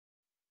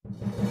Good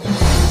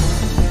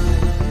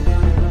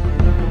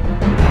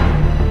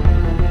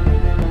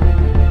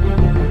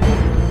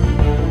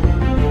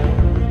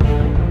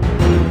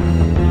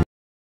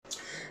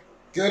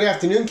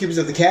afternoon, keepers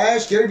of the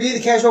cash. Gary B,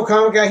 the Casual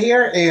Comic Guy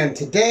here, and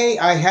today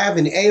I have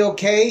an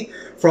AOK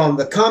from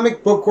the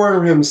Comic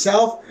Bookworm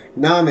himself,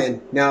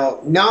 Namman. Now,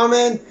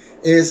 Namman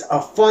is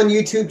a fun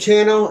YouTube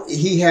channel.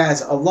 He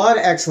has a lot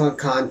of excellent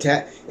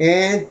content,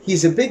 and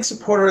he's a big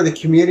supporter of the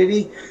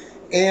community.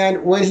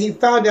 And when he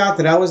found out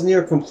that I was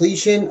near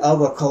completion of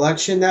a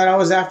collection that I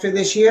was after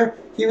this year,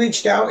 he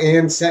reached out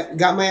and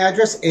got my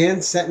address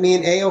and sent me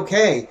an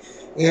AOK.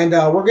 And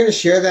we're going to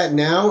share that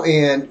now,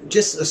 and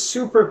just a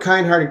super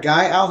kind-hearted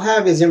guy. I'll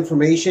have his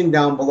information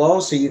down below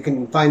so you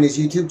can find his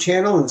YouTube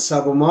channel and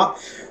sub him up.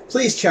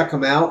 Please check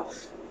him out.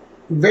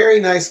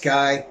 Very nice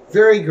guy,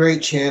 very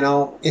great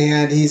channel,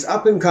 and he's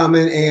up and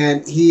coming,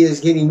 and he is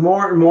getting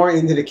more and more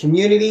into the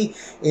community,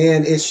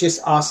 and it's just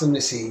awesome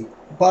to see.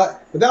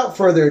 But without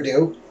further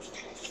ado,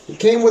 it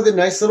came with a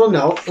nice little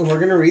note, and we're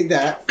going to read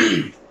that.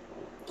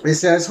 It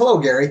says, "Hello,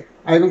 Gary.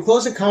 I have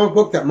enclosed a comic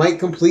book that might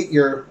complete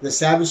the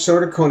Savage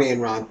Sword of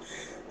Conan run.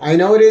 I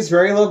know it is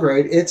very low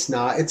grade. It's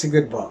not. It's a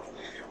good book.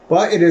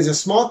 But it is a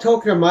small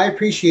token of my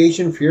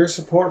appreciation for your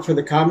support for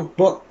the comic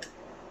book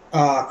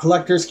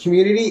collectors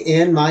community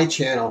and my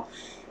channel.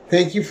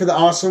 Thank you for the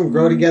awesome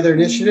Grow Together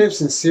initiative.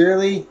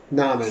 Sincerely,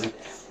 Namman."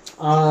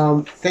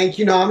 Thank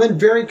you, Namman.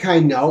 Very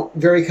kind note.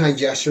 Very kind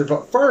gesture.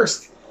 But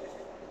first,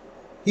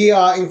 he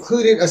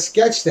included a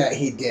sketch that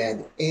he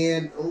did.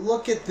 And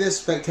look at this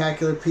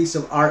spectacular piece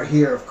of art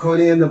here of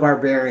Conan the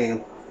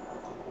Barbarian.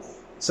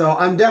 So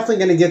I'm definitely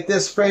going to get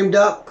this framed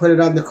up, put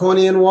it on the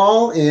Conan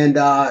wall, and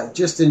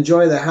just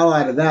enjoy the hell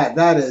out of that.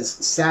 That is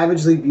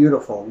savagely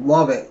beautiful.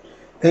 Love it.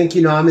 Thank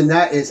you, Namman.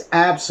 That is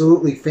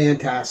absolutely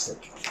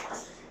fantastic.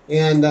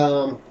 And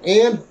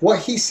what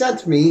he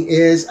sent me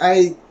is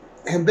I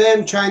have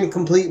been trying to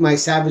complete my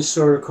Savage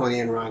Sword of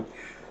Conan run.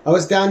 I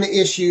was down to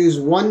issues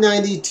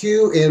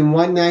 192 and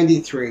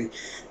 193.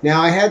 Now,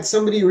 I had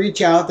somebody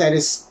reach out that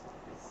is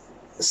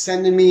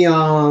sending me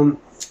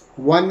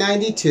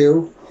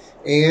 192,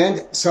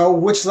 and so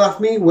which left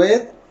me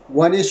with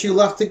one issue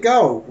left to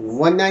go,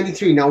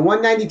 193. Now,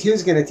 192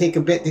 is going to take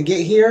a bit to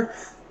get here.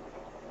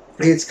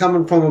 It's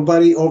coming from a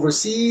buddy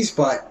overseas,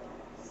 but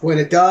when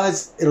it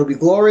does, it'll be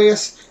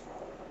glorious.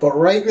 But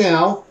right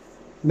now,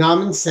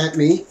 Namman sent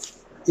me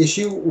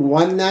issue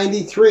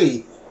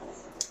 193.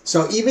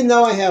 So even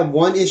though I have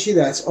one issue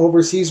that's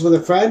overseas with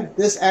a friend,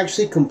 this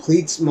actually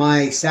completes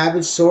my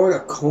Savage Sword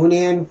of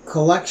Conan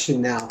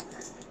collection now.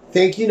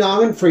 Thank you,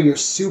 Namman, for your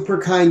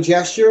super kind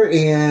gesture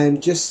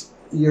and just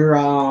your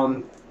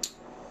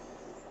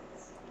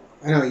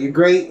your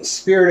great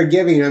spirit of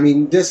giving. I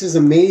mean, this is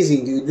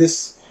amazing, dude.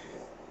 This,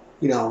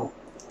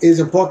 is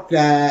a book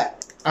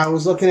that I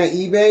was looking at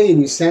eBay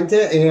and you sent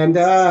it, and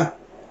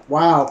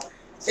wow.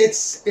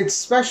 It's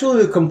special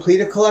to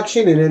complete a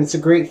collection, and it's a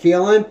great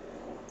feeling.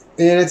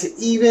 And it's an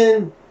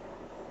even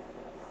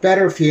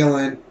better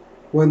feeling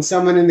when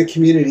someone in the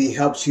community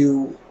helps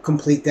you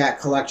complete that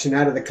collection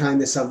out of the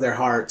kindness of their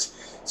hearts.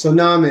 So,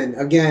 Namman,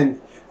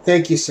 again,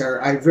 thank you,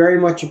 sir. I very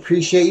much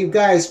appreciate you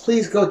guys.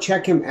 Please go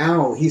check him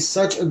out. He's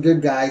such a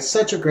good guy,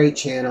 such a great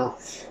channel.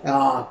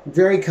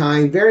 Very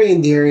kind, very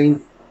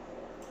endearing,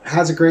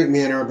 has a great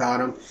manner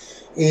about him,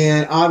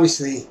 and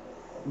obviously,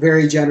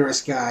 very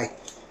generous guy.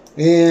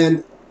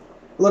 And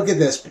look at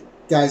this.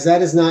 Guys,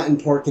 that is not in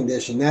poor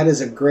condition. That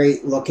is a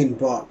great looking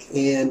book.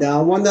 And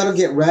one that'll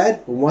get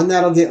read, one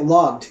that'll get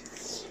loved.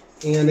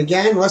 And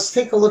again, let's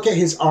take a look at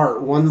his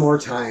art one more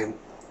time.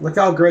 Look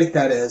how great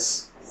that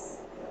is.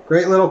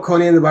 Great little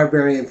Conan the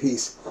Barbarian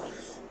piece.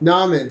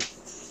 Namman,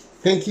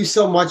 thank you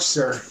so much,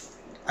 sir.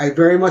 I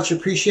very much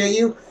appreciate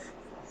you.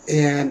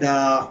 And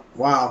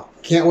wow,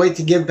 can't wait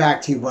to give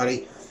back to you,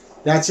 buddy.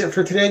 That's it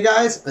for today,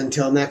 guys.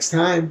 Until next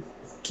time,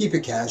 keep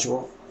it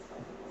casual.